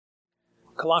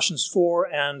Colossians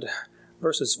 4 and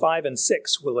verses 5 and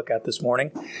 6 we'll look at this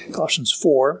morning. Colossians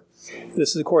 4.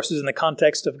 This, of course, is in the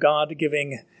context of God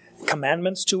giving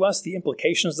commandments to us, the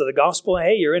implications of the gospel.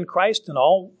 Hey, you're in Christ and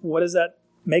all. What does that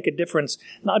make a difference?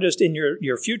 Not just in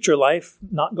your future life,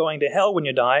 not going to hell when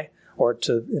you die, or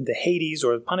into Hades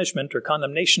or punishment or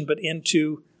condemnation, but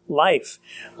into life.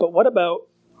 But what about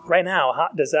right now?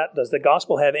 Does the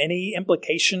gospel have any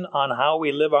implication on how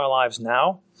we live our lives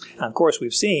now? And of course,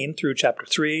 we've seen through chapter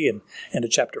 3 and into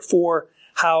chapter 4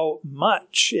 how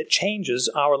much it changes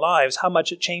our lives, how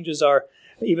much it changes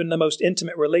even the most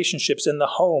intimate relationships in the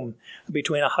home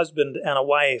between a husband and a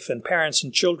wife and parents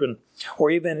and children,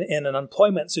 or even in an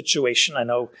employment situation. I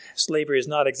know slavery is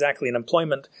not exactly an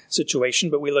employment situation,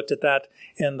 but we looked at that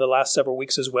in the last several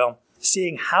weeks as well.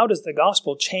 Seeing how does the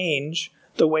gospel change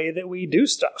the way that we do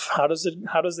stuff? How does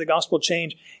the gospel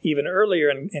change even earlier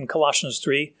in Colossians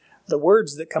 3, the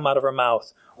words that come out of our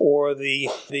mouth, or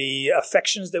the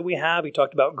affections that we have? He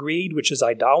talked about greed, which is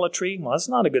idolatry. Well, that's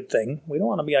not a good thing. We don't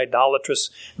want to be idolatrous,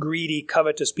 greedy,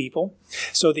 covetous people.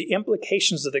 So the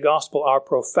implications of the gospel are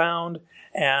profound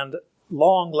and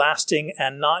long-lasting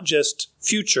and not just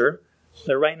future.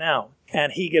 They're right now.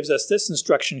 And he gives us this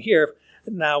instruction here.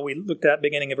 Now we looked at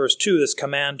beginning of verse 2, this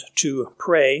command to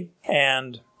pray,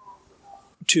 and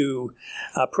to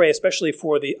pray especially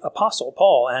for the Apostle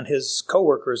Paul and his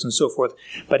co-workers and so forth.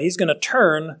 But he's going to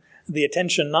turn the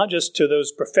attention not just to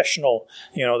those professional,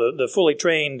 the fully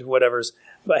trained whatevers,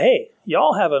 but hey,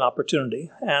 y'all have an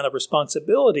opportunity and a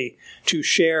responsibility to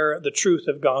share the truth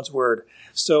of God's word.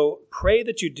 So pray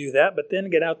that you do that, but then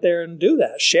get out there and do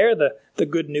that. Share the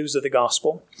good news of the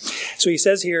gospel. So he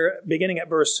says here, beginning at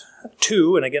verse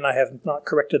 2, and again, I have not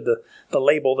corrected the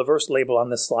verse label on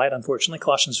this slide, unfortunately,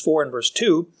 Colossians 4 and verse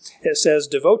 2, it says,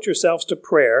 devote yourselves to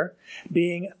prayer,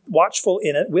 being watchful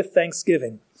in it with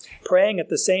thanksgiving, praying at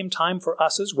the same time for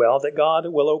us as well, that God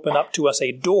will open up to us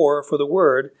a door for the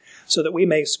word, so that we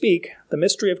may speak the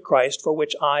mystery of Christ, for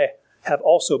which I have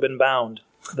also been bound,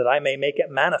 that I may make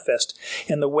it manifest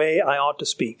in the way I ought to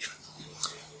speak.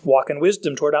 Walk in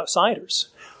wisdom toward outsiders,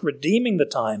 redeeming the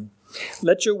time.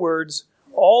 Let your words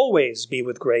always be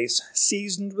with grace,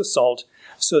 seasoned with salt,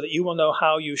 so that you will know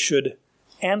how you should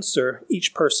answer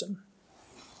each person.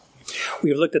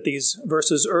 We've looked at these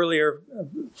verses earlier,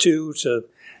 2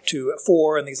 to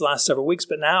 4 in these last several weeks,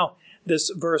 but now this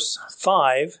verse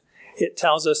 5, it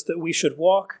tells us that we should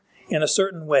walk in a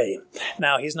certain way.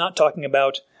 Now, he's not talking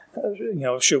about,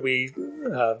 should we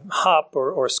hop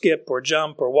or skip or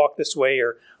jump or walk this way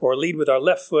or lead with our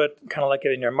left foot, kind of like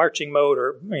in your marching mode,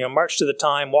 or march to the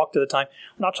time, walk to the time.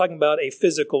 We're not talking about a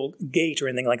physical gait or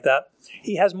anything like that.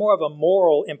 He has more of a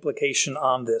moral implication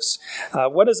on this.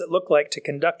 What does it look like to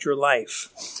conduct your life?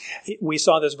 We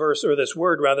saw this verse, or this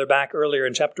word rather, back earlier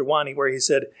in chapter 1, where he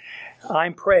said,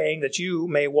 I'm praying that you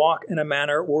may walk in a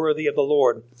manner worthy of the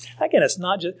Lord. Again, it's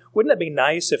not just, wouldn't it be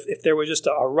nice if there was just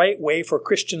a right way for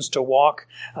Christians to walk,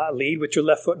 lead with your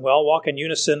left foot, walk in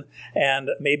unison, and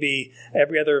maybe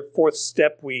every other fourth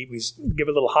step we give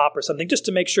a little hop or something, just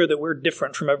to make sure that we're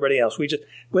different from everybody else.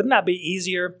 Wouldn't that be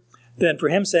easier than for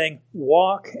him saying,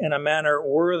 walk in a manner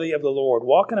worthy of the Lord,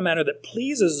 walk in a manner that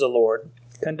pleases the Lord,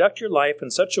 conduct your life in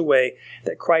such a way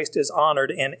that Christ is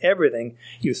honored in everything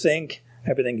you think,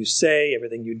 everything you say,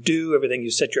 everything you do, everything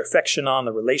you set your affection on,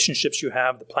 the relationships you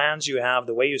have, the plans you have,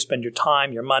 the way you spend your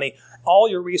time, your money, all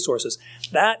your resources.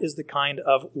 That is the kind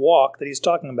of walk that he's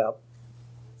talking about.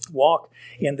 Walk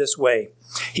in this way.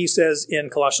 He says in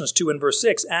Colossians 2 and verse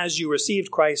 6, as you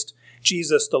received Christ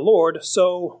Jesus the Lord,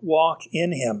 so walk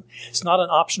in him. It's not an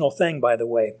optional thing, by the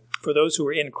way. For those who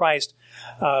are in Christ,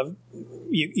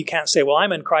 you can't say, well,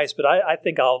 I'm in Christ, but I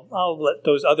think I'll let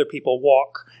those other people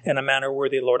walk in a manner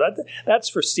worthy of the Lord. That's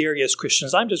for serious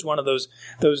Christians. I'm just one of those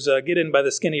get in by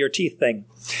the skin of your teeth thing.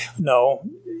 No,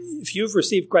 if you've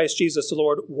received Christ Jesus the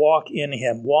Lord, walk in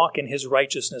him. Walk in his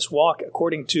righteousness. Walk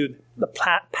according to the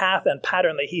path and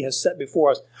pattern that he has set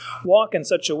before us. Walk in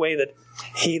such a way that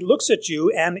he looks at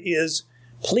you and is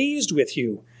pleased with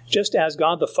you. Just as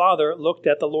God the Father looked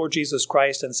at the Lord Jesus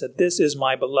Christ and said, this is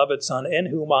my beloved Son in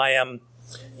whom I am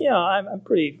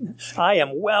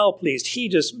well pleased. He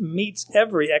just meets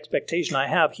every expectation I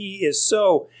have. He is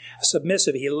so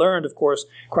submissive. He learned, of course,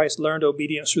 Christ learned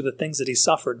obedience through the things that he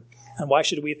suffered. And why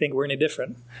should we think we're any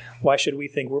different? Why should we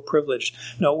think we're privileged?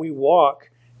 No, we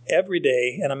walk every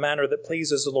day in a manner that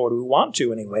pleases the Lord. We want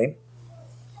to anyway.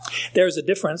 There's a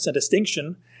difference, a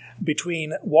distinction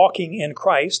between walking in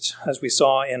Christ, as we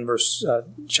saw in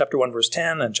chapter 1, verse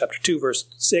 10, and chapter 2, verse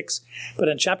 6. But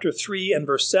in chapter 3 and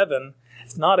verse 7,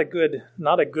 it's not a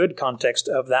good context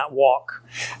of that walk.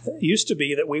 It used to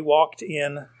be that we walked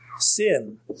in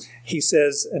sin. He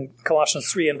says in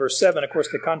Colossians 3 and verse 7, of course,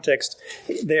 the context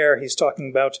there, he's talking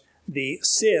about the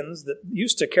sins that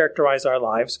used to characterize our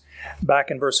lives.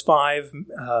 Back in verse 5,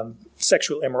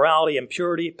 sexual immorality,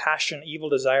 impurity, passion, evil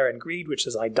desire, and greed, which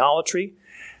is idolatry.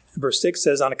 Verse 6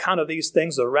 says, on account of these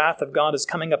things, the wrath of God is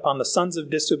coming upon the sons of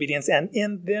disobedience, and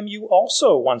in them you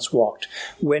also once walked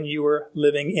when you were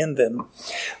living in them.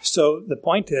 So the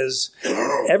point is,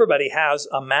 everybody has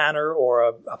a manner or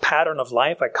a pattern of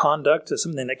life, a conduct,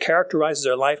 something that characterizes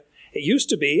their life. It used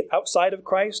to be outside of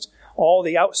Christ. All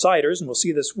the outsiders, and we'll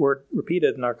see this word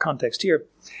repeated in our context here,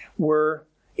 were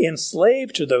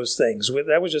enslaved to those things.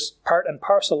 That was just part and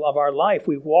parcel of our life.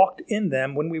 We walked in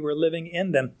them when we were living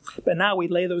in them. But now we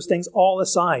lay those things all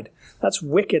aside. That's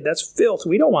wicked. That's filth.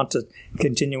 We don't want to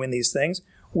continue in these things.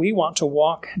 We want to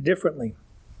walk differently.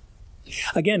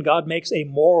 Again, God makes a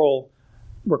moral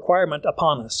requirement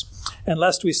upon us. And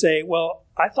lest we say, well,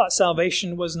 I thought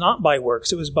salvation was not by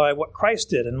works. It was by what Christ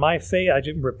did. And my faith, I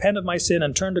repent of my sin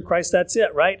and turn to Christ. That's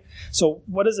it, right? So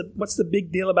what is it? What's the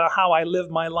big deal about how I live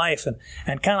my life?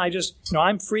 And can I just,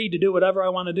 I'm free to do whatever I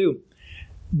want to do.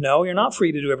 No, you're not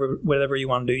free to do whatever you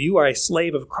want to do. You are a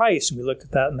slave of Christ. And we looked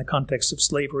at that in the context of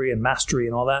slavery and mastery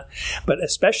and all that. But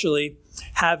especially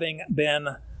having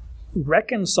been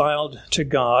reconciled to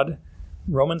God,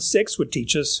 Romans 6 would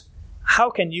teach us, how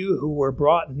can you who were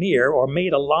brought near or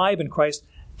made alive in Christ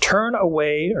turn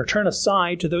away or turn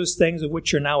aside to those things of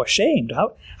which you're now ashamed?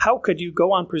 How could you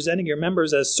go on presenting your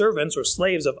members as servants or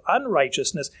slaves of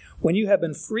unrighteousness when you have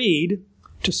been freed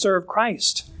to serve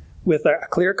Christ with a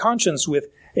clear conscience, with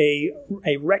a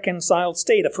reconciled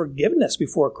state, a forgiveness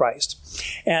before Christ?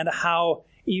 And how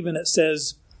even it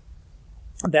says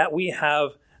that we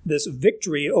have this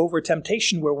victory over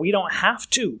temptation where we don't have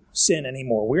to sin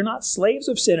anymore. We're not slaves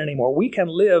of sin anymore. We can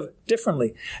live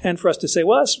differently. And for us to say,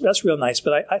 well, that's real nice,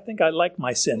 but I think I like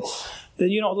my sin. Then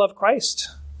you don't love Christ.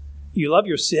 You love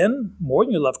your sin more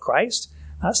than you love Christ.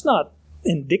 That's not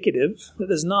indicative. That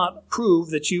does not prove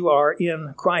that you are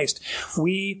in Christ.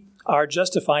 We are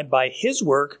justified by His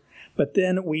work, but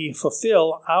then we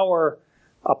fulfill our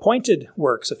appointed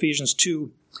works. Ephesians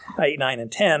 2, 8, 9,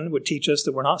 and 10 would teach us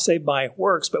that we're not saved by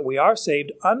works, but we are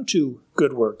saved unto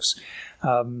good works.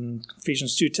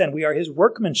 Ephesians 2:10, we are His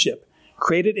workmanship,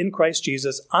 created in Christ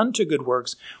Jesus unto good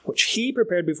works, which He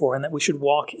prepared beforehand that we should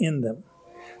walk in them.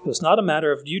 So it's not a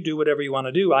matter of you do whatever you want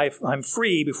to do. I'm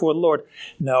free before the Lord.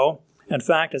 No. In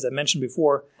fact, as I mentioned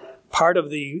before, part of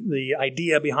the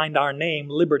idea behind our name,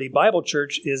 Liberty Bible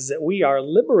Church, is that we are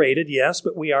liberated, yes,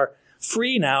 but we are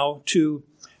free now to,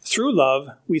 through love,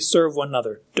 we serve one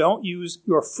another. Don't use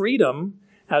your freedom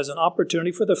as an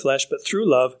opportunity for the flesh, but through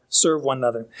love, serve one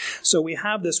another. So we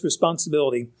have this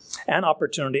responsibility and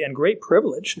opportunity and great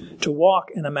privilege to walk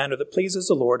in a manner that pleases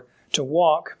the Lord, to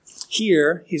walk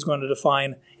here, he's going to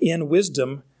define, in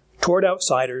wisdom toward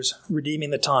outsiders,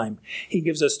 redeeming the time. He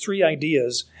gives us three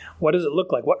ideas. What does it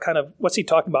look like? What's he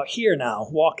talking about here now,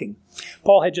 walking?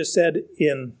 Paul had just said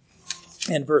in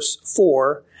verse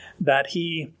 4 that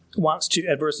he wants to,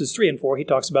 at verses 3 and 4, he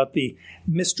talks about the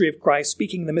mystery of Christ,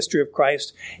 speaking the mystery of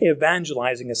Christ,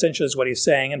 evangelizing, essentially is what he's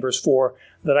saying in verse 4,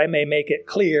 that I may make it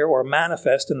clear or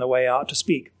manifest in the way I ought to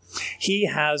speak. He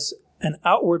has an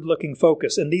outward-looking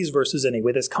focus in these verses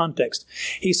anyway, this context.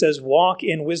 He says, walk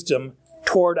in wisdom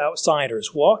toward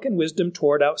outsiders. Walk in wisdom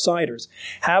toward outsiders.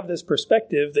 Have this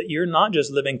perspective that you're not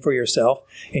just living for yourself,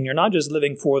 and you're not just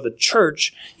living for the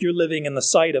church, you're living in the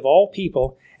sight of all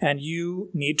people, and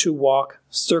you need to walk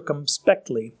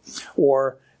circumspectly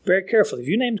or very carefully. If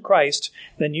you named Christ,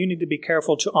 then you need to be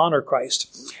careful to honor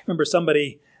Christ. Remember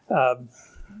somebody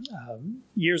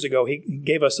years ago, he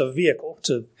gave us a vehicle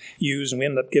to use, and we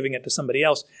ended up giving it to somebody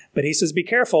else. But he says, be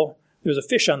careful, there's a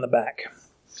fish on the back.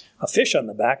 A fish on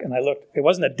the back, and I looked, it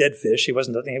wasn't a dead fish, he was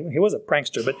a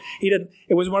prankster, but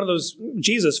it was one of those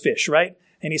Jesus fish, right?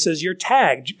 And he says, you're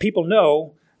tagged. People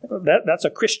know that's a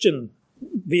Christian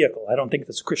vehicle. I don't think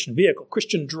that's a Christian vehicle.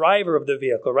 Christian driver of the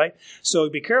vehicle, right? So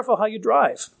be careful how you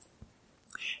drive.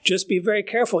 Just be very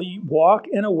careful. You walk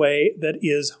in a way that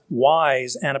is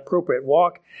wise and appropriate.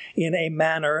 Walk in a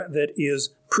manner that is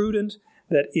prudent,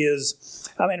 that is,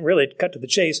 really, cut to the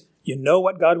chase. You know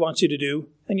what God wants you to do,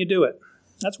 and you do it.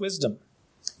 That's wisdom.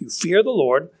 You fear the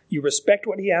Lord. You respect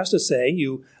what He has to say.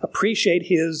 You appreciate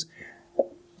His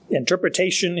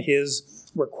interpretation,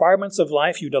 His requirements of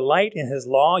life. You delight in His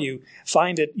law. You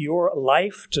find it your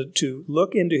life to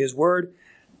look into His word.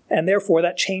 And therefore,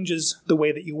 that changes the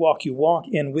way that you walk. You walk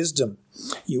in wisdom.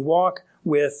 You walk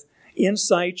with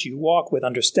insight. You walk with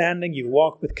understanding. You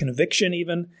walk with conviction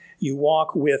even. You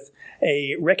walk with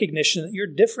a recognition that you're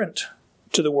different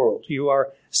to the world. You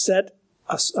are set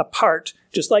apart,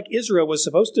 just like Israel was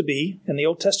supposed to be in the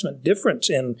Old Testament, different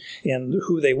in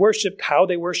who they worshiped, how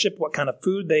they worshiped, what kind of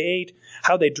food they ate,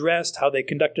 how they dressed, how they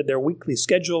conducted their weekly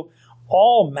schedule,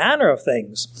 all manner of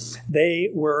things. They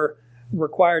were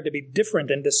required to be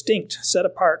different and distinct, set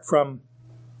apart from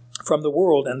the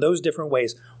world in those different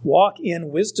ways. Walk in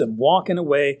wisdom. Walk in a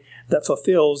way that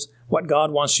fulfills what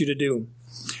God wants you to do.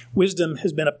 Wisdom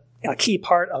has been a key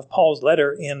part of Paul's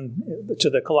letter to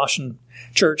the Colossian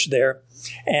church there,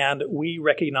 and we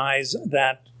recognize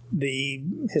that the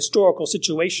historical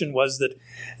situation was that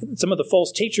some of the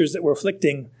false teachers that were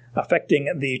affecting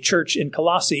the church in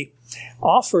Colossae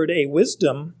offered a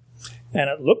wisdom, and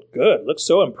it looked good, looked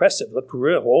so impressive, looked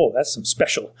real. Oh, that's some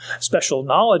special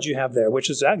knowledge you have there, which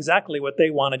is exactly what they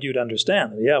wanted you to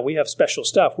understand. Yeah, we have special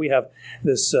stuff. We have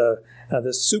this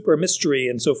super mystery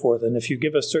and so forth. And if you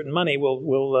give us certain money,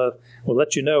 we'll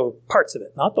let you know parts of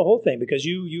it, not the whole thing, because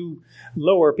you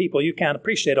lower people, you can't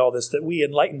appreciate all this that we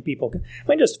enlightened people can. I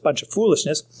mean, just a bunch of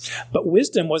foolishness. But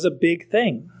wisdom was a big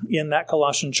thing in that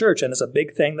Colossian church, and it's a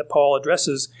big thing that Paul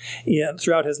addresses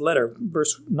throughout his letter.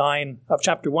 Verse 9 of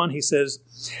chapter 1, he says,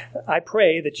 "I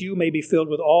pray that you may be filled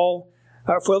with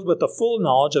the full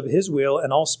knowledge of his will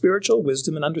and all spiritual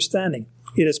wisdom and understanding."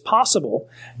 It is possible,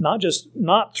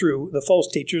 not through the false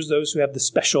teachers, those who have the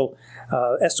special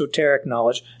esoteric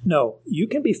knowledge. No, you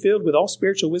can be filled with all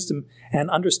spiritual wisdom and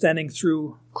understanding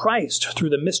through Christ,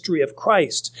 through the mystery of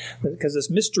Christ, because this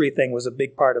mystery thing was a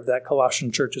big part of that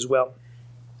Colossian church as well.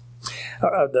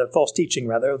 The false teaching,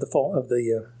 rather, of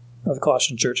the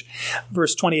Colossian church.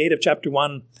 Verse 28 of chapter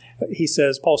 1,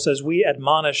 Paul says, "We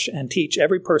admonish and teach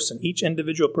every person, each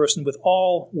individual person, with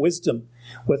all wisdom,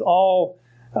 with all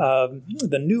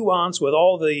the nuance, with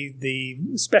all the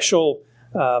special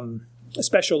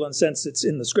in sense it's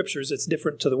in the scriptures, it's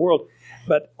different to the world,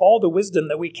 but all the wisdom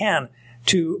that we can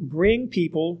to bring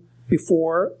people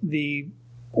before the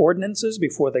ordinances,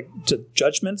 before the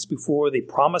judgments, before the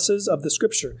promises of the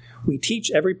scripture. We teach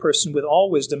every person with all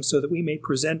wisdom so that we may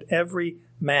present every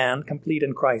man complete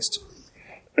in Christ."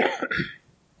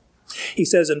 He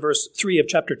says in verse 3 of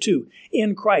chapter 2,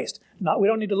 "In Christ." We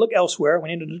don't need to look elsewhere.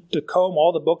 We need to comb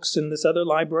all the books in this other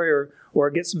library or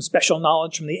get some special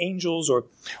knowledge from the angels or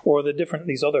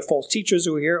these other false teachers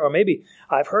who are here. Or maybe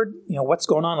I've heard, what's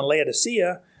going on in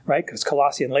Laodicea, right? Because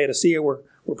Colossae and Laodicea were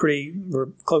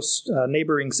close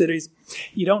neighboring cities.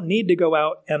 You don't need to go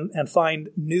out and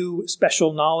find new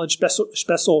special knowledge,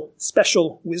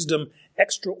 special wisdom,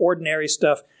 extraordinary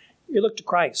stuff. You look to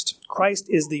Christ. Christ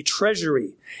is the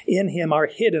treasury. In him are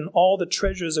hidden all the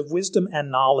treasures of wisdom and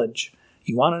knowledge.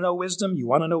 You want to know wisdom? You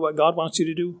want to know what God wants you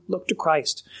to do? Look to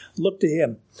Christ. Look to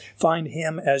him. Find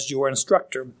him as your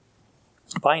instructor.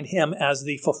 Find him as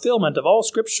the fulfillment of all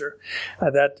Scripture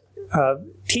that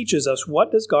teaches us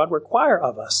what does God require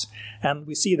of us. And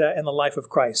we see that in the life of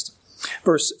Christ.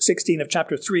 Verse 16 of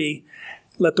chapter 3,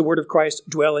 "Let the word of Christ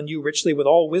dwell in you richly with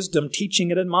all wisdom,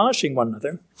 teaching and admonishing one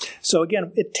another." So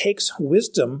again, it takes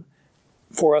wisdom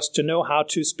for us to know how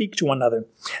to speak to one another.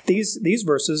 These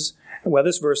verses,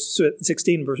 this verse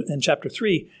 16 in chapter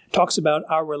 3 talks about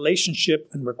our relationship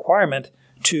and requirement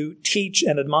to teach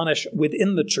and admonish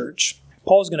within the church.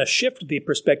 Paul's going to shift the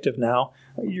perspective now.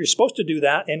 You're supposed to do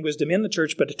that in wisdom in the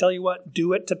church, but to tell you what,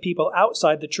 do it to people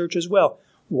outside the church as well.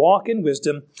 Walk in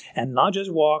wisdom, and not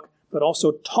just walk, but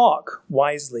also talk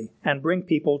wisely and bring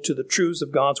people to the truths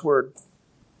of God's word.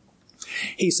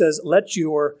 He says, let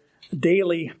your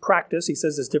daily practice, he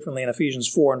says this differently in Ephesians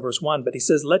 4 and verse 1, but he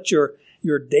says, let your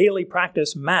daily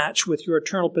practice match with your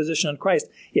eternal position in Christ.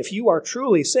 If you are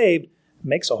truly saved, it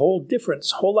makes a whole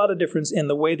lot of difference in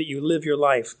the way that you live your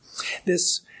life.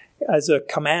 This as a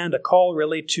command, a call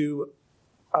really to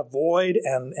avoid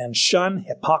and shun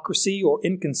hypocrisy or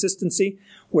inconsistency,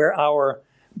 where our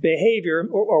behavior,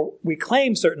 or we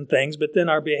claim certain things, but then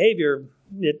our behavior,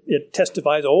 it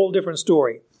testifies a whole different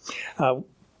story.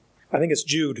 I think it's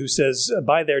Jude who says,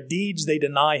 by their deeds they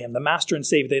deny him, the master and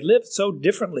savior. They live so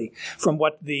differently from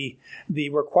what the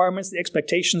requirements, the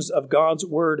expectations of God's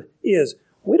word is.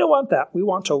 We don't want that. We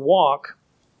want to walk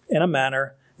in a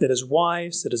manner that is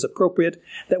wise, that is appropriate,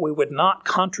 that we would not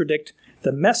contradict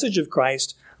the message of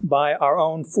Christ by our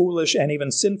own foolish and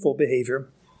even sinful behavior.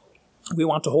 We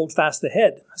want to hold fast the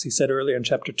head, as he said earlier in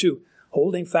chapter 2.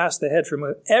 Holding fast the head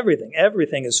from everything.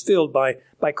 Everything is filled by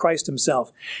Christ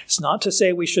himself. It's not to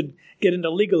say we should get into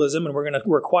legalism and we're going to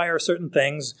require certain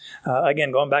things.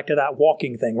 Again, going back to that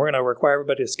walking thing. We're going to require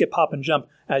everybody to skip, hop, and jump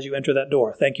as you enter that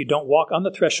door. Thank you. Don't walk on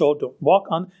the threshold. Don't walk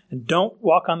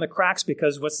on the cracks,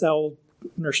 because what's that old,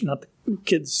 not the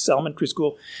kids' elementary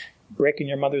school, breaking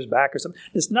your mother's back or something.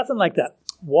 There's nothing like that.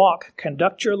 Walk,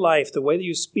 conduct your life, the way that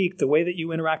you speak, the way that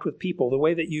you interact with people, the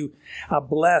way that you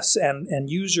bless and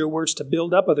use your words to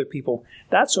build up other people.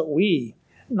 That's what we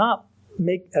not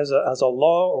make as a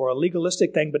law or a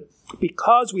legalistic thing, but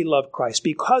because we love Christ,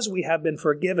 because we have been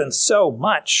forgiven so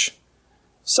much,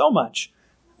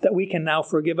 that we can now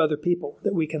forgive other people,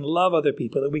 that we can love other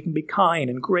people, that we can be kind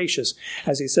and gracious.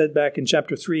 As he said back in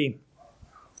chapter 3,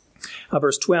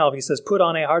 verse 12, he says, put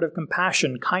on a heart of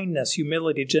compassion, kindness,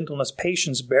 humility, gentleness,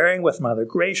 patience, bearing with one another,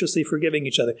 graciously forgiving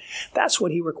each other. That's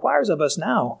what he requires of us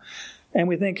now. And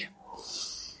we think,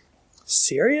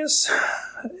 serious?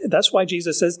 That's why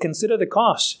Jesus says, consider the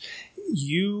cost.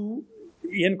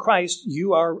 In Christ,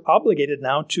 you are obligated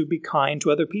now to be kind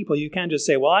to other people. You can't just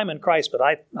say, well, I'm in Christ, but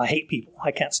I hate people.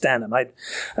 I can't stand them. And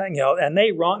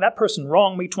that person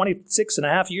wronged me 26 and a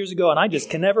half years ago, and I just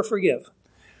can never forgive.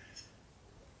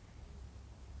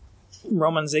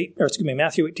 Matthew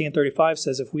 18:35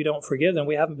 says, if we don't forgive, then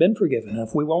we haven't been forgiven. And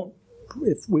if we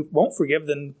won't forgive,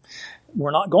 then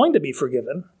we're not going to be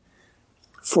forgiven.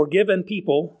 Forgiven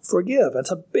people forgive.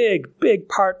 It's a big, big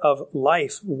part of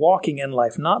life, walking in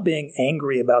life, not being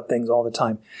angry about things all the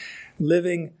time,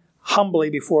 living humbly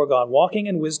before God, walking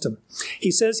in wisdom. He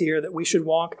says here that we should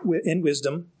walk in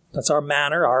wisdom. That's our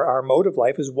manner, our mode of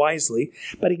life is wisely.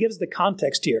 But he gives the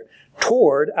context here,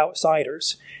 toward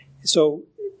outsiders. So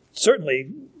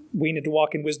certainly we need to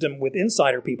walk in wisdom with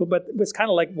insider people, but it's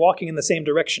kind of like walking in the same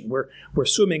direction. We're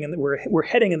swimming and we're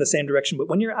heading in the same direction. But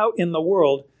when you're out in the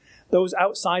world, those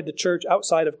outside the church,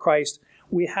 outside of Christ,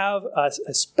 we have a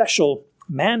special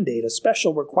mandate, a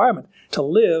special requirement to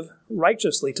live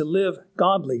righteously, to live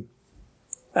godly.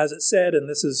 As it said, and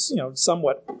this is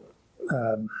somewhat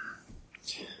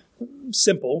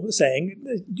simple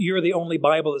saying, you're the only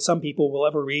Bible that some people will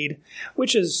ever read,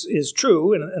 which is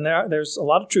true, and there's a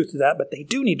lot of truth to that, but they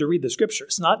do need to read the Scripture.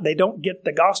 They don't get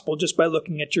the gospel just by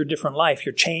looking at your different life,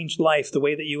 your changed life, the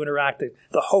way that you interact,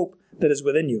 the hope that is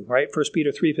within you, right? 1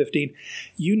 Peter 3:15.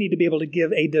 You need to be able to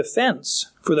give a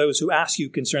defense for those who ask you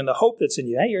concerning the hope that's in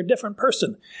you. Hey, you're a different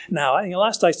person. Now,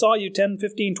 last I saw you 10,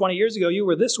 15, 20 years ago, you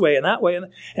were this way and that way,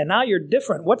 and now you're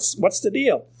different. What's the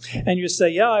deal? And you say,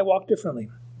 yeah, I walk differently.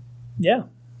 Yeah.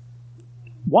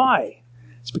 Why?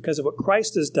 It's because of what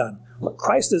Christ has done. What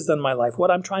Christ has done in my life.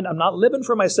 I'm not living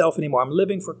for myself anymore. I'm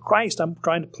living for Christ. I'm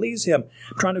trying to please Him.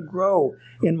 I'm trying to grow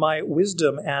in my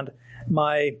wisdom and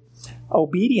my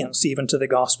obedience even to the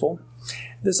gospel.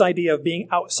 This idea of being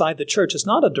outside the church is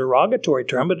not a derogatory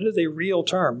term, but it is a real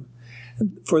term.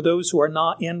 For those who are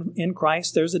not in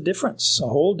Christ, there's a difference, a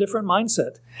whole different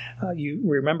mindset. You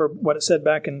remember what it said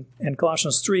back in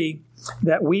Colossians 3,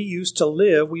 that we used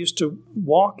to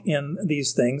walk in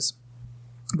these things.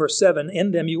 Verse 7,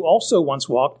 in them you also once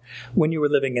walked when you were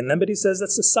living in them. But he says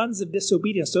that's the sons of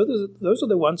disobedience. So those are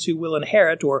the ones who will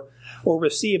inherit or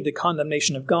receive the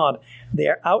condemnation of God. They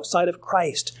are outside of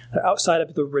Christ. They're outside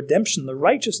of the redemption, the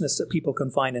righteousness that people can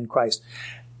find in Christ.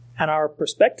 And our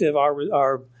perspective,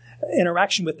 our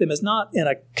interaction with them is not in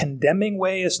a condemning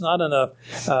way. It's not in a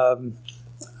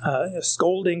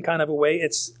scolding kind of a way.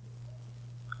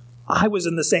 I was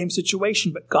in the same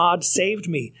situation, but God saved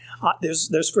me.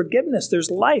 There's forgiveness.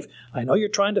 There's life. I know you're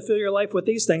trying to fill your life with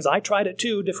these things. I tried it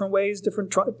too, different ways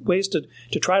to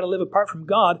try to live apart from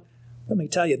God. Let me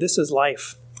tell you, this is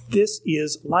life. This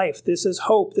is life. This is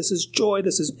hope. This is joy.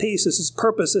 This is peace. This is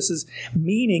purpose. This is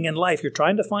meaning in life. You're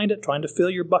trying to find it, trying to fill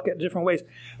your bucket in different ways.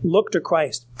 Look to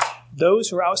Christ. Those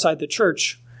who are outside the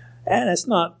church, and it's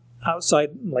not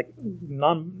outside like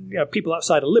people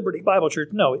outside of Liberty Bible Church.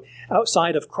 No,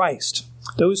 outside of Christ.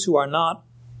 Those who are not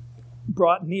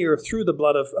brought near through the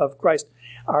blood of Christ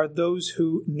are those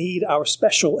who need our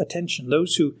special attention.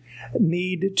 Those who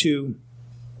need to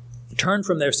turn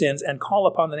from their sins and call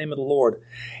upon the name of the Lord.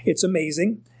 It's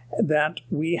amazing that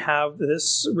we have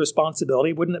this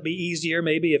responsibility. Wouldn't it be easier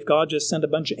maybe if God just sent a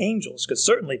bunch of angels? Because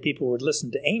certainly people would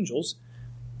listen to angels.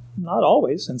 Not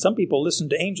always, and some people listen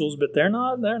to angels, but they're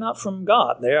not from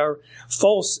God. They are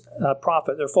false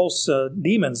prophets. They're false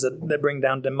demons that bring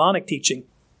down demonic teaching.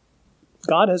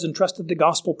 God has entrusted the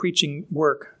gospel preaching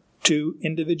work to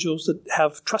individuals that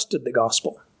have trusted the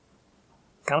gospel.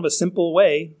 Kind of a simple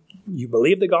way. You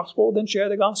believe the gospel, then share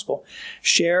the gospel.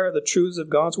 Share the truths of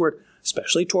God's word,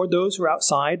 especially toward those who are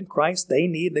outside Christ. They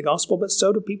need the gospel, but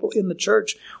so do people in the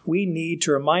church. We need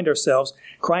to remind ourselves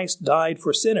Christ died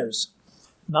for sinners.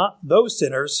 Not those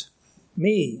sinners,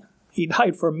 me. He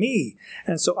died for me.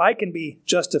 And so I can be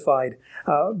justified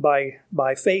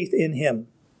by faith in Him.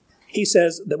 He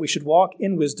says that we should walk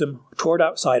in wisdom toward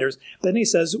outsiders. Then he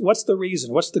says, what's the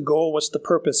reason? What's the goal? What's the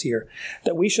purpose here?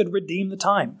 That we should redeem the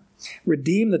time.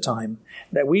 redeem the time,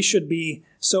 that we should be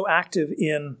so active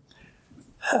in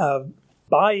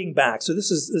buying back. So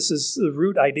this is the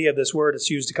root idea of this word. It's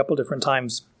used a couple different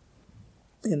times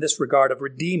in this regard of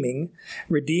redeeming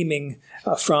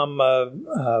from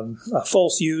a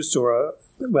false use or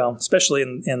especially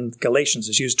in Galatians.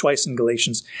 It's used twice in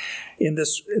Galatians in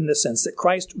this sense that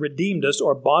Christ redeemed us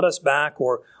or bought us back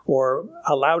or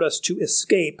allowed us to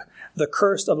escape the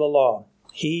curse of the law.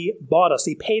 He bought us.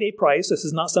 He paid a price. This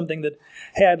is not something that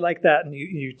had like that and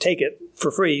you take it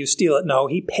for free, you steal it. No,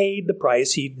 he paid the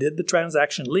price. He did the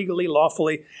transaction legally,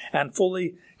 lawfully, and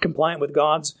fully compliant with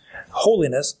God's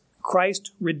holiness.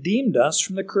 Christ redeemed us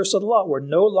from the curse of the law. We're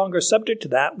no longer subject to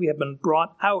that. We have been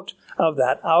brought out of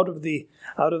that, out of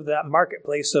that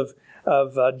marketplace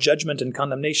of judgment and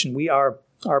condemnation. We are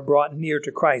brought near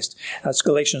to Christ. That's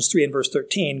Galatians 3 and verse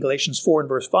 13. Galatians 4 and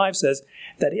verse 5 says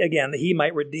that, again, that he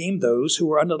might redeem those who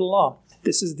were under the law.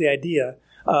 This is the idea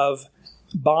of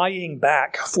buying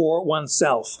back for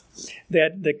oneself.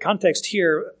 That the context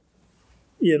here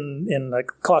in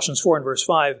Colossians 4 and verse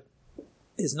 5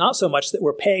 is not so much that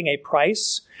we're paying a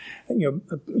price,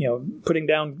 putting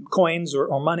down coins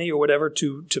or money or whatever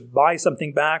to buy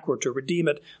something back or to redeem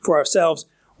it for ourselves.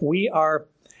 We are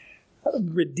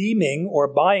redeeming or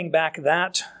buying back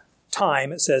that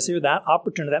time, it says here, that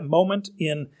opportunity, that moment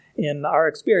in our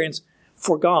experience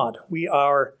for God. We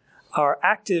are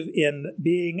active in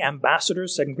being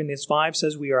ambassadors. 2 Corinthians 5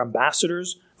 says we are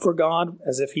ambassadors for God,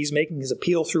 as if he's making his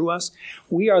appeal through us.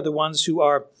 We are the ones who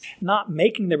are not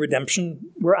making the redemption,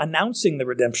 we're announcing the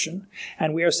redemption.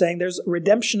 And we are saying there's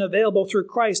redemption available through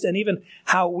Christ, and even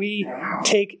how we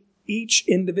take each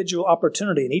individual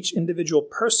opportunity and each individual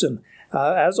person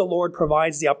as the Lord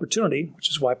provides the opportunity, which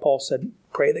is why Paul said,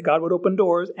 pray that God would open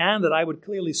doors and that I would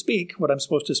clearly speak what I'm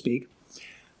supposed to speak.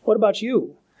 What about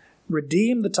you?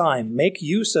 Redeem the time. Make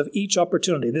use of each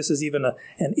opportunity. This is even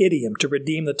an idiom, to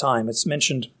redeem the time. It's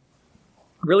mentioned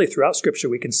really throughout Scripture.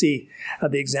 We can see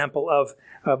the example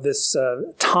of this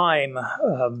time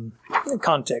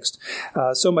context.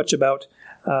 So much about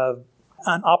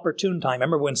an opportune time.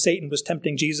 Remember when Satan was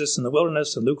tempting Jesus in the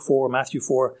wilderness in Luke 4, Matthew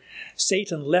 4,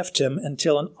 Satan left him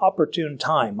until an opportune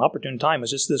time. Opportune time is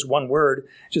just this one word,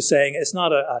 just saying it's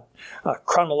not a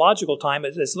chronological time.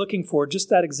 It's looking for just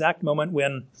that exact moment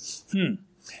when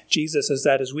Jesus is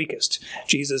at his weakest.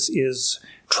 Jesus is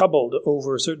troubled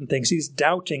over certain things. He's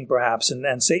doubting perhaps,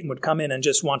 and Satan would come in and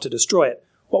just want to destroy it.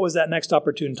 What was that next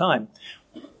opportune time?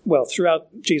 Well, throughout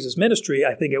Jesus' ministry,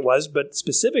 I think it was, but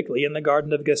specifically in the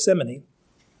Garden of Gethsemane,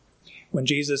 when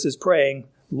Jesus is praying,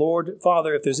 Lord,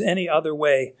 Father, if there's any other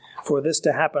way for this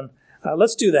to happen,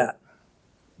 let's do that.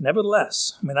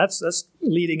 Nevertheless, I mean, that's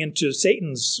leading into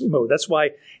Satan's mode. That's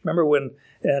why, remember when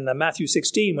in Matthew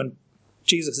 16, when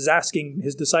Jesus is asking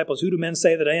his disciples, who do men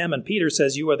say that I am? And Peter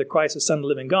says, you are the Christ, the Son of the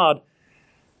living God.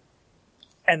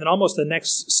 And then almost the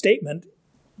next statement,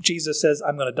 Jesus says,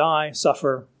 I'm going to die,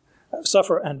 suffer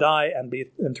and die, and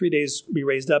in 3 days be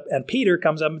raised up. And Peter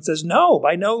comes up and says, no,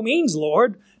 by no means,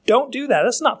 Lord. Don't do that.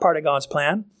 That's not part of God's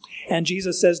plan. And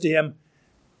Jesus says to him,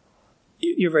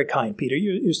 you're very kind, Peter.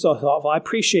 You're so thoughtful. I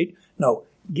appreciate. No,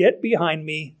 get behind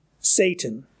me,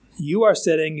 Satan. You are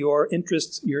setting your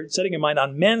interests, you're setting your mind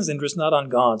on men's interests, not on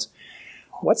God's.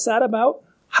 What's that about?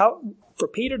 How for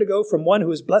Peter to go from one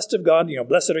who is blessed of God,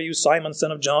 blessed are you, Simon,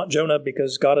 son of Jonah,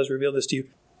 because God has revealed this to you,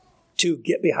 to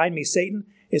get behind me, Satan,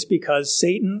 is because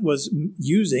Satan was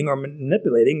using or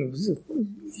manipulating,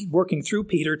 working through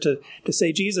Peter to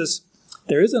say, Jesus,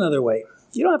 there is another way.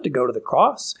 You don't have to go to the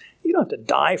cross. You don't have to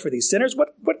die for these sinners.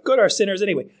 What good are sinners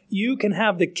anyway? You can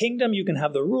have the kingdom. You can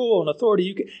have the rule and authority.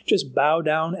 You can just bow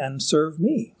down and serve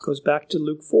me. Goes back to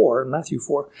Luke 4 and Matthew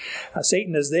 4.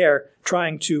 Satan is there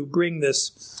trying to bring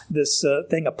this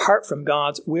thing apart from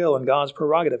God's will and God's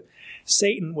prerogative.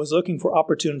 Satan was looking for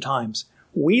opportune times.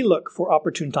 We look for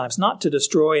opportune times, not to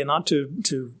destroy and not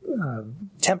to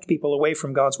tempt people away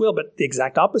from God's will, but the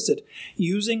exact opposite.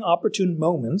 Using opportune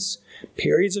moments,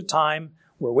 periods of time,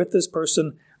 we're with this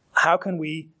person. How can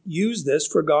we use this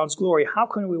for God's glory? How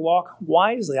can we walk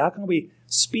wisely? How can we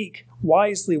speak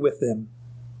wisely with them?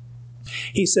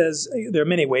 He says there are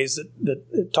many ways that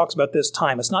it talks about this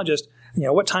time. It's not just,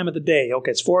 what time of the day?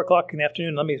 Okay, it's 4 o'clock in the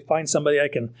afternoon. Let me find somebody I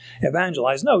can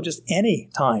evangelize. No, just any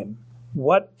time.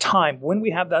 What time? When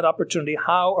we have that opportunity,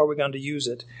 how are we going to use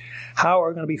it? How are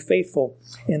we going to be faithful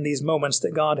in these moments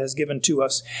that God has given to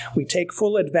us? We take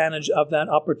full advantage of that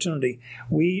opportunity.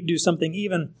 We do something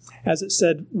even, as it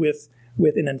said, with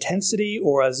an intensity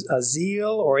or a zeal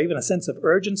or even a sense of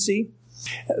urgency.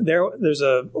 There's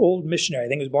an old missionary, I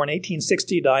think he was born in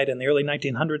 1860, died in the early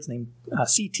 1900s, named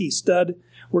C.T. Studd,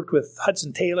 worked with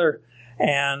Hudson Taylor,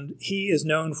 And he is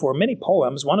known for many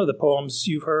poems. One of the poems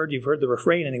you've heard the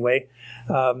refrain anyway,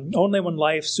 only when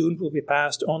life soon will be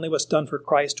past, only what's done for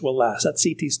Christ will last. That's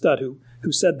C.T. Studd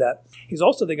who said that. He's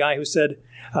also the guy who said,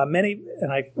 many,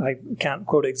 and I can't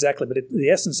quote it exactly, but the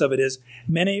essence of it is,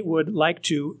 many would like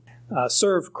to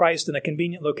serve Christ in a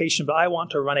convenient location, but I want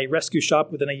to run a rescue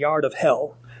shop within a yard of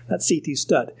hell. That's C.T.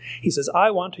 Studd. He says,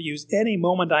 I want to use any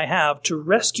moment I have to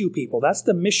rescue people. That's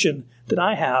the mission that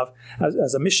I have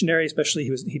as a missionary, especially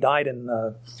he died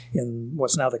in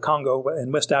what's now the Congo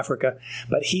in West Africa.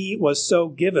 But he was so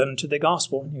given to the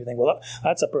gospel. And you think, well,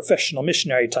 that's a professional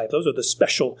missionary type. Those are the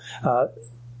special.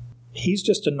 He's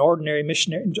just an ordinary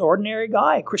missionary, ordinary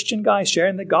guy, Christian guy,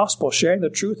 sharing the gospel, sharing the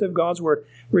truth of God's word,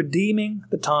 redeeming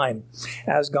the time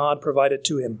as God provided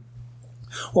to him.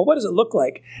 Well, what does it look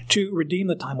like to redeem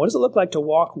the time? What does it look like to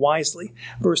walk wisely?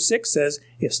 Verse 6 says,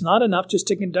 it's not enough just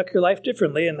to conduct your life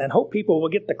differently and then hope people will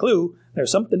get the clue.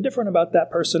 There's something different about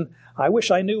that person. I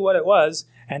wish I knew what it was,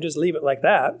 and just leave it like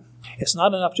that. It's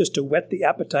not enough just to whet the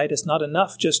appetite. It's not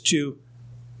enough just to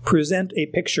present a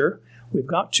picture. We've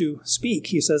got to speak.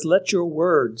 He says, let your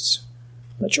words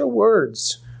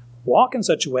walk in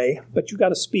such a way, but you've got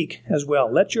to speak as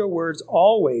well. Let your words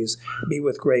always be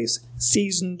with grace,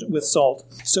 seasoned with salt.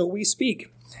 So we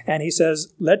speak. And he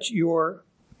says, let your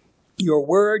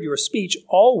word, your speech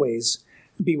always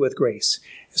be with grace.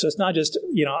 So it's not just,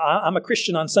 I'm a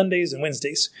Christian on Sundays and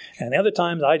Wednesdays, and the other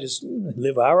times I just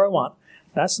live however I want.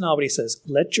 That's not what he says.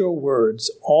 Let your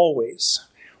words always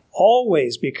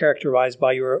be characterized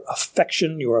by your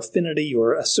affection, your affinity,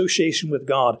 your association with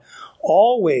God.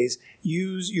 Always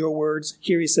use your words,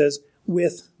 here he says,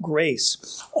 with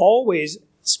grace. Always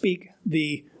speak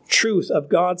the truth of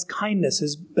God's kindness,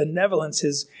 his benevolence,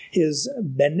 his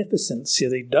beneficence.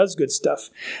 He does good stuff.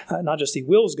 Not just he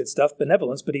wills good stuff,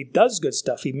 benevolence, but he does good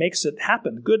stuff. He makes it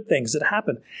happen, good things that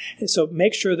happen. And so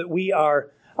make sure that we are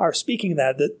speaking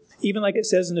that even like it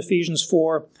says in Ephesians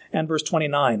 4 and verse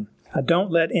 29,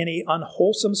 don't let any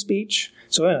unwholesome speech.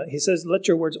 So he says, let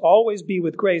your words always be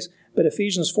with grace. But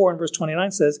Ephesians 4 and verse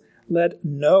 29 says, let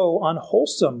no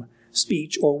unwholesome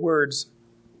speech or words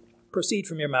proceed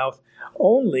from your mouth,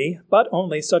 but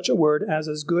only such a word as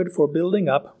is good for building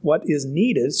up what is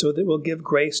needed so that it will give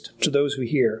grace to those who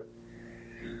hear.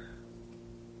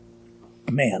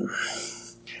 Man,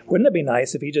 wouldn't it be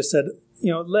nice if he just said,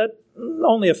 let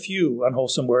only a few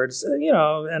unwholesome words,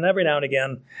 and every now and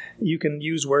again you can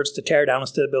use words to tear down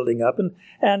instead of building up,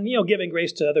 and giving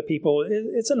grace to other people,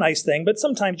 it's a nice thing, but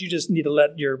sometimes you just need to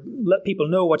let people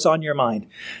know what's on your mind.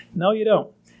 No, you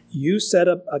don't. You set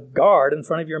up a guard in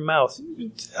front of your mouth.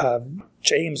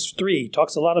 James 3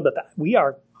 talks a lot about that.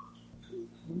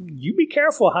 You be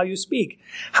careful how you speak,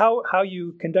 how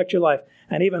you conduct your life,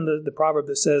 and even the proverb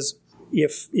that says,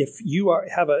 if you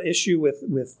have an issue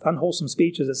with unwholesome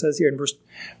speech, as it says here in verse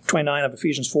 29 of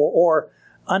Ephesians 4, or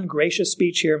ungracious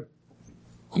speech here,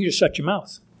 you just shut your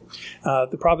mouth.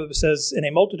 The proverb says, in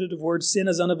a multitude of words, sin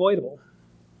is unavoidable.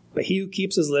 But he who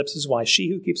keeps his lips is wise. She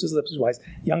who keeps his lips is wise.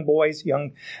 Young boys,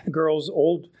 young girls,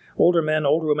 older men,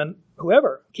 older women,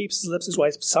 whoever keeps his lips is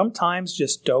wise. Sometimes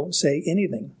just don't say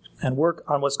anything and work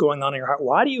on what's going on in your heart.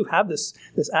 Why do you have this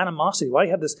animosity? Why do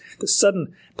you have this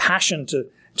sudden passion to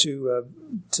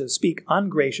speak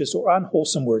ungracious or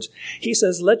unwholesome words? He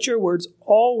says, let your words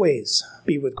always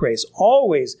be with grace,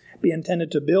 always be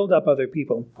intended to build up other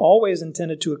people, always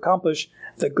intended to accomplish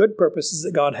the good purposes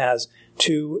that God has,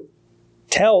 to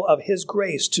tell of his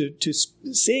grace, to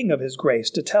sing of his grace,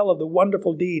 to tell of the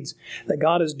wonderful deeds that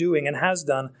God is doing and has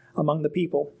done among the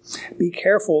people. Be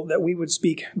careful that we would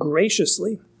speak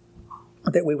graciously,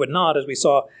 that we would not, as we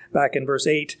saw back in verse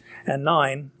 8 and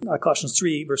 9, Colossians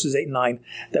 3, verses 8 and 9,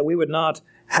 that we would not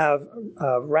have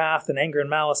wrath and anger and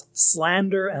malice,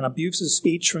 slander and abusive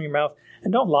speech from your mouth,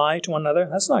 and don't lie to one another.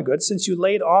 That's not good, since you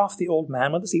laid off the old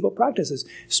man with his evil practices.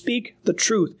 Speak the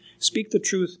truth. Speak the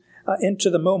truth into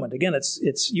the moment. Again,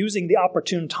 it's using the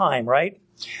opportune time, right?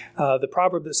 The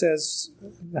proverb that says,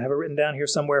 I have it written down here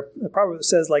somewhere, the proverb that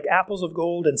says, like apples of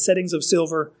gold and settings of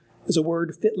silver is a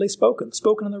word fitly spoken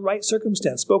in the right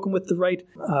circumstance, spoken with the right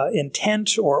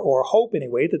intent or hope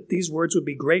anyway, that these words would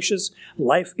be gracious,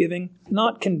 life-giving,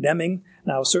 not condemning.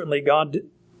 Now, certainly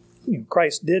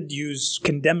Christ did use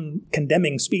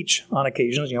condemning speech on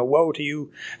occasions. Woe to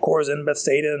you, Chorazin,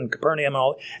 Bethsaida, and Capernaum,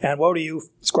 and woe to you,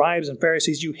 scribes and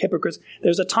Pharisees, you hypocrites.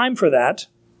 There's a time for that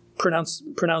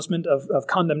pronouncement of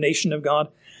condemnation of God,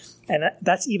 and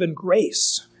that's even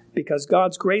grace, because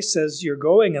God's grace says you're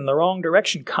going in the wrong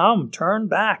direction. Turn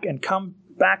back and come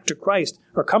back to Christ,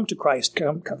 or come to Christ,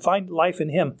 come find life in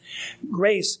him.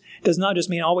 Grace does not just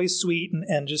mean always sweet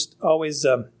and just always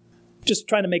just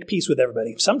trying to make peace with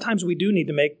everybody. Sometimes we do need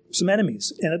to make some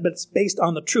enemies, but it's based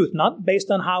on the truth, not based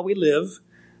on how we live.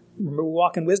 Remember, we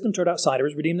walk in wisdom toward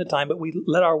outsiders, redeem the time, but we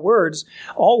let our words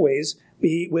always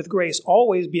be with grace,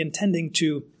 always be intending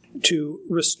to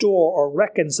restore or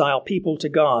reconcile people to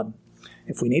God.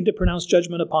 If we need to pronounce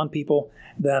judgment upon people,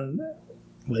 then,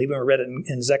 well, even we read it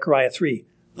in Zechariah 3,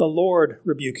 the Lord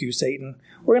rebuke you, Satan.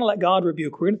 We're going to let God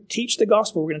rebuke. We're going to teach the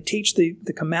gospel. We're going to teach the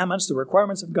commandments, the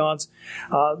requirements of God's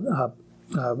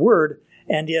word,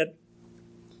 and yet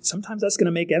sometimes that's going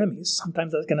to make enemies.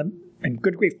 Sometimes that's going to, and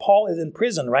good grief, Paul is in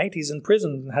prison, right? He's in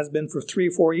prison, has been for 3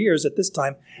 or 4 years at this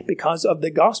time because of the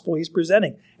gospel he's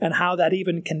presenting and how that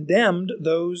even condemned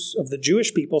those of the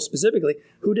Jewish people specifically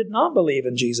who did not believe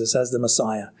in Jesus as the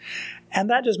Messiah. And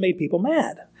that just made people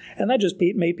mad. And that just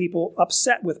made people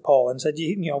upset with Paul and said,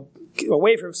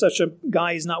 away from such a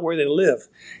guy, he's not worthy to live.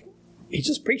 He's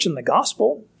just preaching the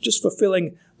gospel, just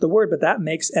fulfilling the word, but that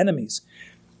makes enemies.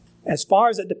 As far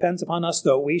as it depends upon us,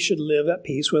 though, we should live at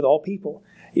peace with all people.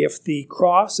 If the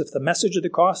message of the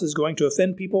cross is going to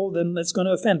offend people, then it's going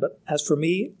to offend. But as for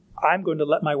me, I'm going to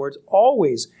let my words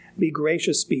always be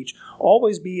gracious speech.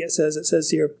 Always be, it says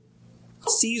here,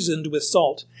 seasoned with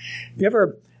salt. Have you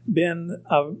ever been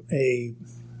a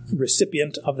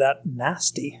recipient of that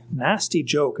nasty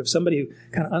joke of somebody who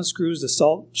kind of unscrews the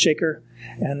salt shaker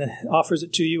and offers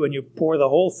it to you and you pour the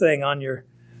whole thing on your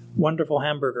wonderful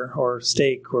hamburger or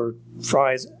steak or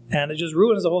fries, and it just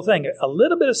ruins the whole thing. A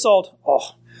little bit of salt,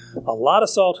 a lot of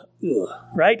salt,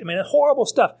 right? I mean, horrible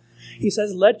stuff. He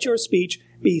says, let your speech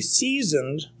be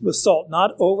seasoned with salt,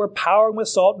 not overpowering with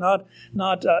salt, not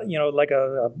like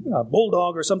a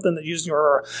bulldog or something that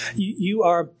you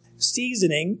are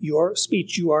seasoning your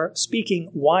speech. You are speaking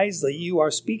wisely. You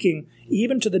are speaking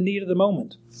even to the need of the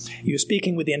moment. You're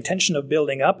speaking with the intention of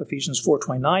building up, Ephesians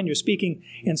 4:29. You're speaking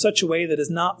in such a way that is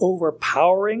not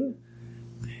overpowering.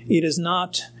 It is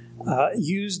not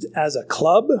used as a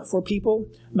club for people.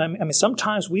 I mean,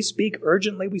 sometimes we speak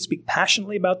urgently, we speak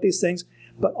passionately about these things,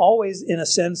 but always in a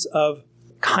sense of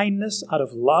kindness, out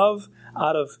of love,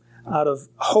 out of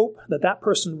hope that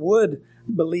person would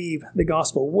believe the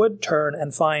gospel, would turn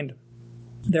and find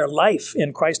their life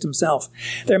in Christ himself.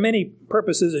 There are many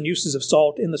purposes and uses of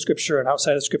salt in the Scripture and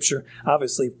outside of Scripture.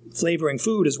 Obviously, flavoring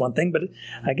food is one thing, but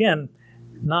again,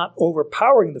 not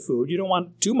overpowering the food. You don't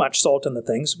want too much salt in the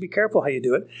thing, so be careful how you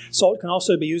do it. Salt can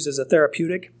also be used as a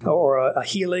therapeutic or a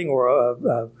healing or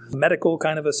a medical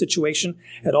kind of a situation.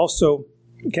 It also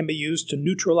can be used to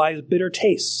neutralize bitter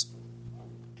tastes.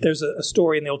 There's a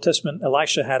story in the Old Testament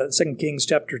Elisha had it, 2 Kings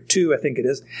chapter 2, I think it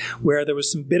is, where there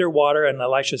was some bitter water, and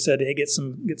Elisha said, hey, get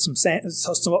some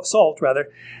salt,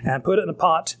 and put it in a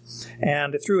pot,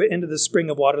 and threw it into the spring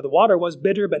of water. The water was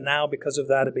bitter, but now because of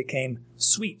that it became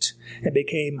sweet. It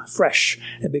became fresh.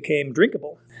 It became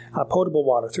drinkable. Potable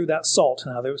water through that salt.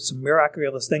 Now, there were some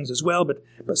miraculous things as well, but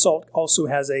salt also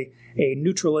has a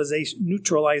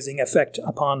neutralizing effect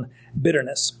upon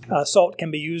bitterness. Salt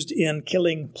can be used in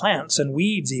killing plants and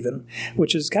weeds even,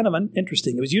 which is kind of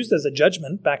interesting. It was used as a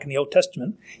judgment back in the Old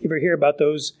Testament. You ever hear about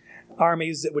those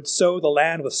armies that would sow the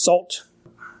land with salt?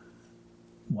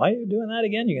 Why are you doing that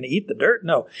again? You're going to eat the dirt?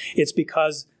 No, it's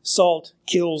because salt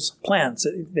kills plants.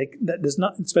 That does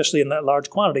not, especially in that large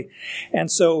quantity. And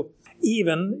so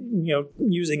even,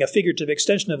 using a figurative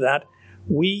extension of that,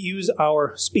 we use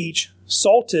our speech,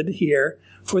 salted here,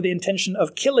 for the intention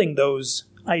of killing those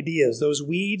ideas, those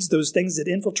weeds, those things that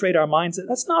infiltrate our minds.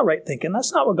 That's not right thinking.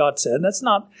 That's not what God said. That's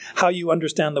not how you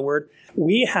understand the word.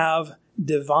 We have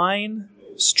divine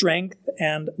strength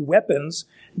and weapons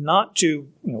not to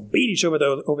beat each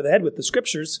other over the head with the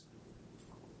Scriptures,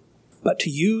 but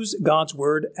to use God's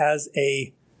word as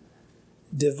a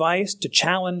device to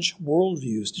challenge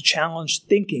worldviews, to challenge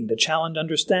thinking, to challenge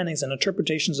understandings and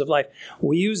interpretations of life.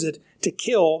 We use it to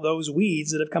kill those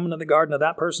weeds that have come into the garden of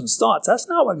that person's thoughts. That's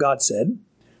not what God said.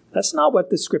 That's not what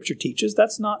the Scripture teaches.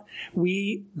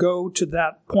 We go to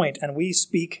that point and we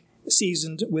speak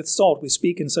seasoned with salt. We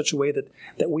speak in such a way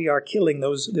that we are killing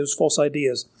those false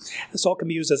ideas. The salt can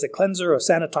be used as a cleanser, a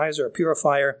sanitizer, a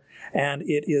purifier, and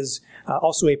it is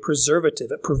also a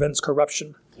preservative. It prevents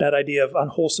corruption. That idea of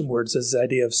unwholesome words is the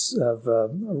idea of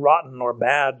rotten or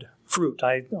bad fruit.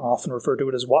 I often refer to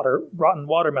it as rotten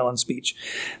watermelon speech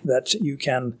that you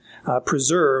can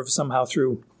preserve somehow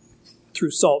through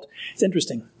salt. It's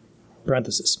interesting.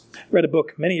 Parenthesis. Read a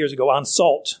book many years ago on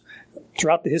salt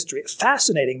throughout the history. A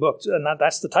fascinating book, and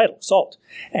that's the title, Salt,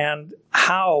 and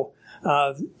how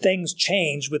things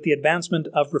changed with the advancement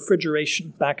of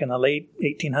refrigeration back in the late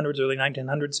 1800s, early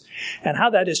 1900s, and how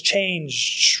that has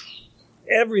changed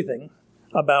everything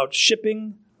about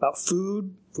shipping, about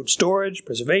food storage,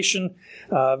 preservation,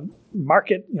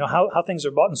 market, how things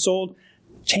are bought and sold.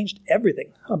 Changed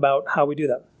everything about how we do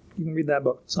that. You can read that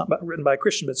book. It's not written by a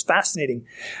Christian, but it's fascinating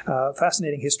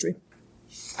history.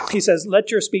 He says,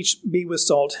 let your speech be with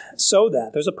salt, so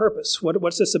that, there's a purpose.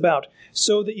 What's this about?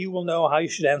 So that you will know how you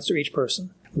should answer each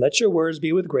person. Let your words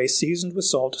be with grace, seasoned with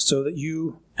salt, so that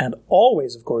you, and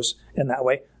always, of course, in that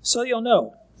way, so you'll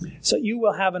know. So you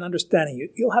will have an understanding.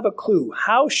 You'll have a clue.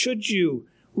 How should you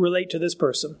relate to this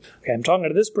person? Okay, I'm talking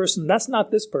to this person. That's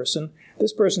not this person.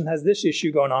 This person has this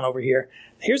issue going on over here.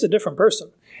 Here's a different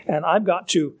person. And I've got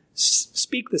to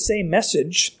speak the same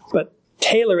message, but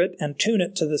tailor it and tune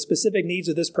it to the specific needs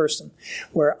of this person,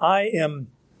 where I am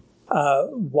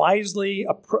wisely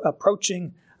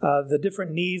approaching the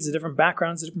different needs, the different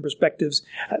backgrounds, the different perspectives.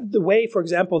 The way, for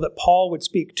example, that Paul would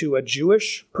speak to a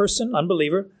Jewish person,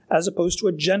 unbeliever, as opposed to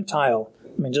a Gentile.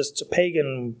 I mean, just a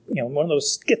pagan, one of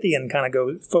those Scythian kind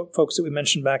of folks that we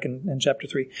mentioned back in chapter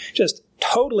 3. Just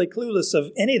totally clueless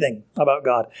of anything about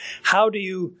God. How do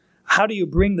you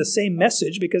bring the same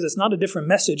message? Because it's not a different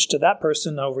message to that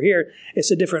person over here.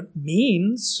 It's a different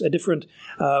means, a different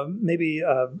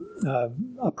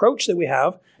approach that we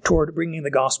have toward bringing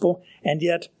the gospel. And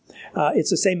yet it's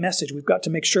the same message. We've got to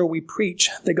make sure we preach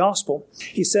the gospel.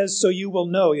 He says, so you will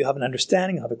know, you have an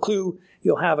understanding, you have a clue,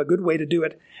 you'll have a good way to do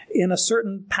it in a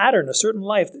certain pattern, a certain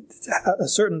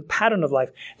pattern of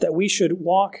life that we should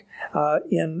walk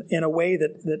in a way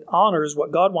that honors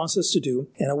what God wants us to do,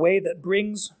 in a way that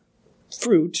brings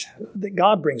fruit, that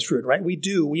God brings fruit, right?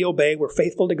 We obey, we're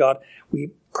faithful to God.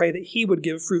 We pray that He would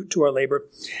give fruit to our labor.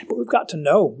 But we've got to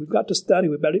know, we've got to study,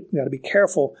 we've got to be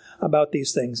careful about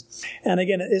these things. And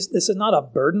again, this is not a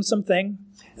burdensome thing.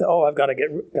 I've got to get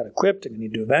equipped, I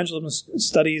need to do evangelism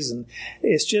studies. And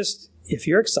it's just, if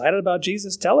you're excited about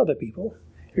Jesus, tell other people.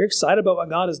 If you're excited about what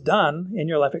God has done in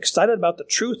your life, excited about the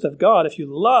truth of God, if you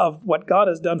love what God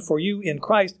has done for you in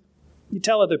Christ, you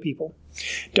tell other people.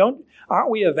 Aren't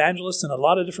we evangelists in a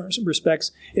lot of different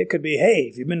respects? It could be, hey,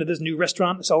 if you've been to this new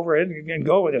restaurant, it's over, you can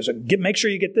go with it. Make sure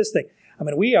you get this thing. I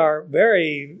mean, we are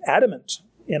very adamant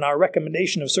in our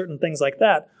recommendation of certain things like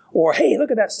that. Or, hey, look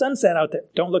at that sunset out there.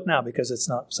 Don't look now because it's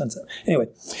not sunset. Anyway,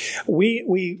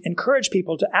 we encourage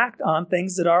people to act on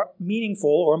things that are meaningful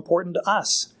or important to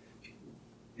us.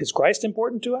 Is Christ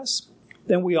important to us?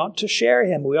 Then we ought to share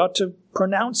Him. We ought to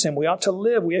pronounce Him. We ought to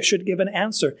live. We should give an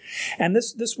answer. And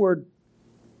this word,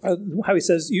 how he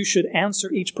says, you should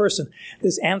answer each person.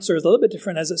 This answer is a little bit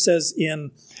different as it says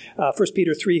in 1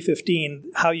 Peter 3:15,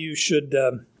 how you should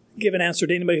give an answer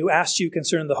to anybody who asks you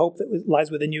concerning the hope that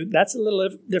lies within you. That's a little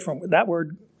different. That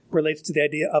word relates to the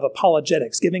idea of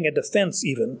apologetics, giving a defense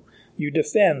even. You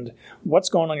defend what's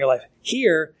going on in your life.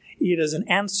 Here, it is an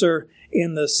answer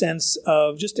in the sense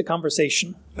of just a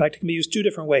conversation. In fact, it can be used two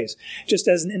different ways. Just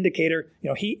as an indicator,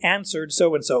 he answered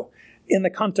so-and-so. In the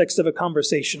context of a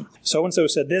conversation. So-and-so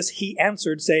said this, he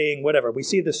answered saying whatever. We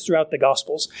see this throughout the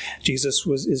Gospels. Jesus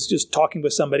is just talking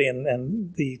with somebody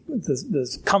and the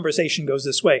conversation goes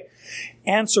this way.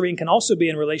 Answering can also be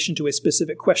in relation to a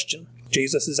specific question.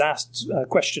 Jesus is asked a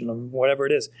question of whatever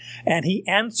it is, and he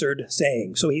answered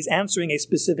saying. So he's answering a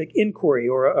specific inquiry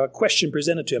or a question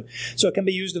presented to him. So it can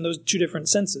be used in those two different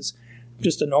senses.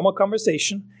 Just a normal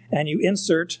conversation, and you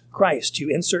insert Christ. You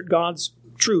insert God's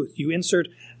truth. You insert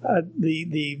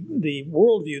the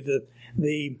worldview,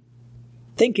 the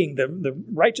thinking, the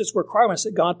righteous requirements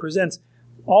that God presents,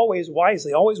 always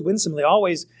wisely, always winsomely,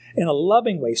 always in a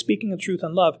loving way, speaking the truth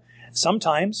in love.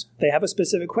 Sometimes they have a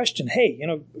specific question. Hey,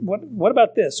 what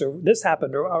about this? Or this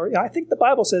happened? Or I think the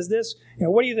Bible says this.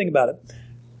 What do you think about it?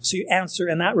 So you answer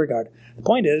in that regard. The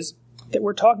point is that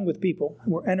we're talking with people,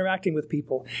 we're interacting with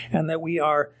people, and that we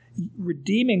are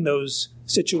redeeming those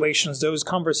situations, those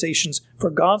conversations for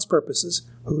God's purposes.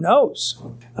 Who knows?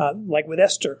 Like with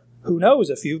Esther, who knows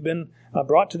if you've been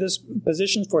brought to this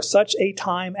position for such a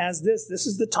time as this. This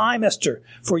is the time, Esther,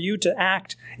 for you to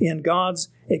act in God's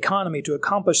economy, to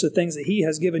accomplish the things that He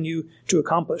has given you to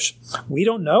accomplish. We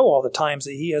don't know all the times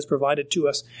that He has provided to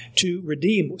us to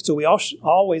redeem, so we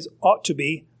always ought to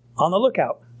be on the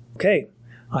lookout. Okay,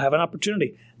 I have an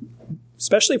opportunity,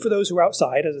 especially for those who are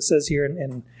outside, as it says here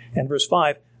in verse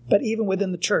 5, but even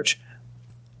within the church.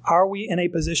 Are we in a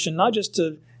position not just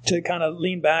to kind of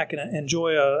lean back and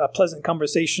enjoy a pleasant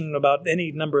conversation about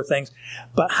any number of things,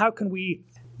 but how can we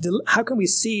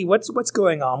see what's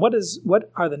going on?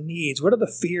 What are the needs? What are the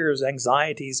fears,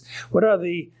 anxieties? What are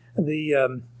the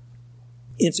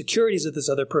insecurities of this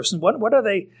other person. What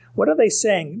are they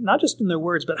saying? Not just in their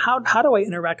words, but how do I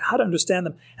interact? How to understand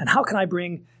them? And how can I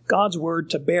bring God's word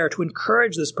to bear to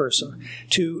encourage this person,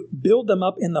 to build them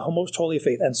up in the most holy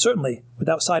faith? And certainly with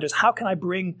outsiders, how can I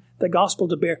bring the gospel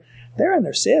to bear? They're in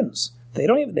their sins. They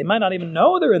might not even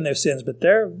know they're in their sins, but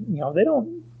they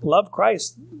don't love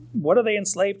Christ. What are they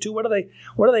enslaved to? What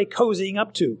are they cozying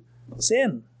up to?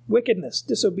 Sin, wickedness,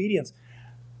 disobedience.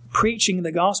 Preaching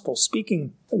the gospel,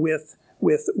 speaking with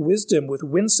wisdom, with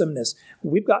winsomeness.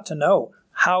 We've got to know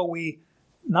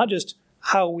not just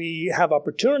how we have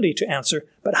opportunity to answer,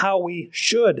 but how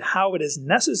it is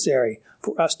necessary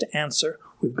for us to answer.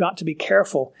 We've got to be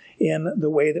careful in the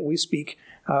way that we speak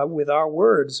with our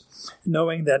words,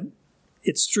 knowing that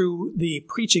it's through the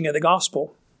preaching of the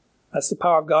gospel. That's the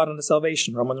power of God unto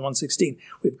salvation, Romans 1:16.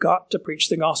 We've got to preach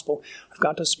the gospel. We've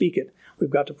got to speak it. We've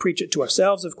got to preach it to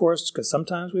ourselves, of course, because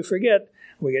sometimes we forget.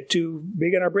 We get too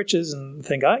big in our britches and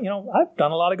think, I've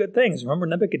done a lot of good things. Remember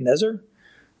Nebuchadnezzar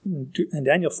in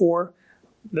Daniel 4?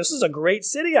 This is a great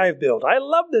city I've built. I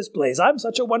love this place. I'm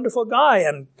such a wonderful guy.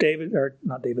 And Daniel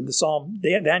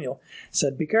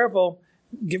said, be careful,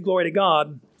 give glory to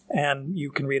God, and you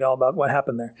can read all about what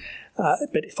happened there.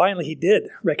 But finally he did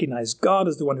recognize God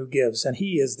is the one who gives, and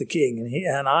he is the king,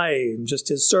 and I am just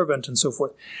his servant, and so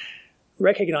forth.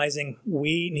 Recognizing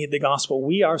we need the gospel.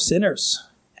 We are sinners,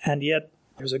 and yet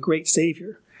there's a great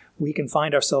Savior. We can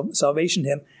find our salvation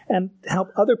in him and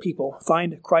help other people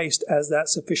find Christ as that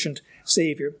sufficient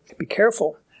Savior. Be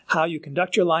careful how you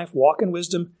conduct your life, walk in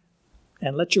wisdom,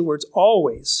 and let your words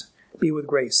always be with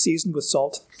grace, seasoned with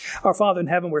salt. Our Father in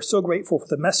heaven, we're so grateful for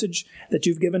the message that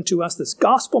you've given to us, this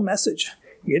gospel message.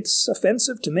 It's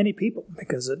offensive to many people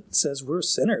because it says we're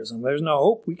sinners and there's no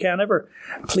hope. We can't ever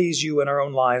please you in our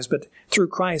own lives, but through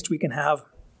Christ we can have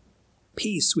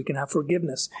peace, we can have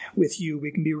forgiveness with you, we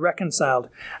can be reconciled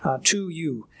to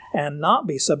you and not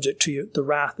be subject to the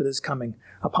wrath that is coming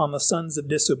upon the sons of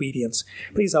disobedience.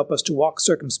 Please help us to walk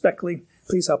circumspectly.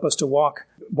 Please help us to walk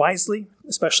wisely,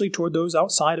 especially toward those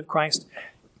outside of Christ.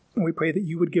 And we pray that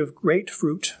you would give great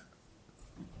fruit.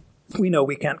 We know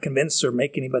we can't convince or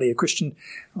make anybody a Christian.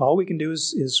 All we can do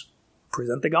is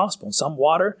present the gospel. Some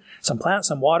water, some plant,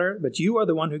 some water, but you are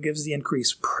the one who gives the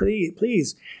increase.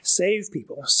 Please save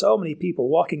people. So many people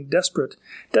walking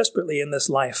desperately in this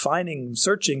life,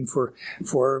 searching for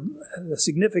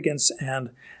significance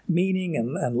and meaning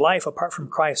and life apart from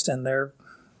Christ, and they're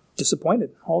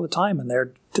disappointed all the time, and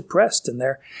they're depressed, and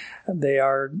they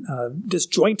are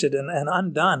disjointed and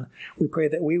undone. We pray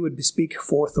that we would speak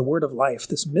forth the word of life,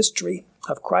 this mystery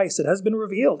of Christ that has been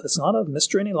revealed. It's not a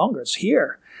mystery any longer. It's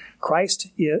here. Christ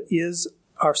is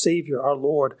our Savior, our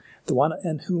Lord, the one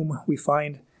in whom we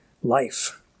find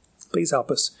life. Please help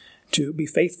us to be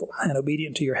faithful and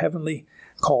obedient to your heavenly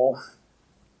call.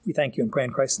 We thank you and pray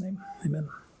in Christ's name. Amen.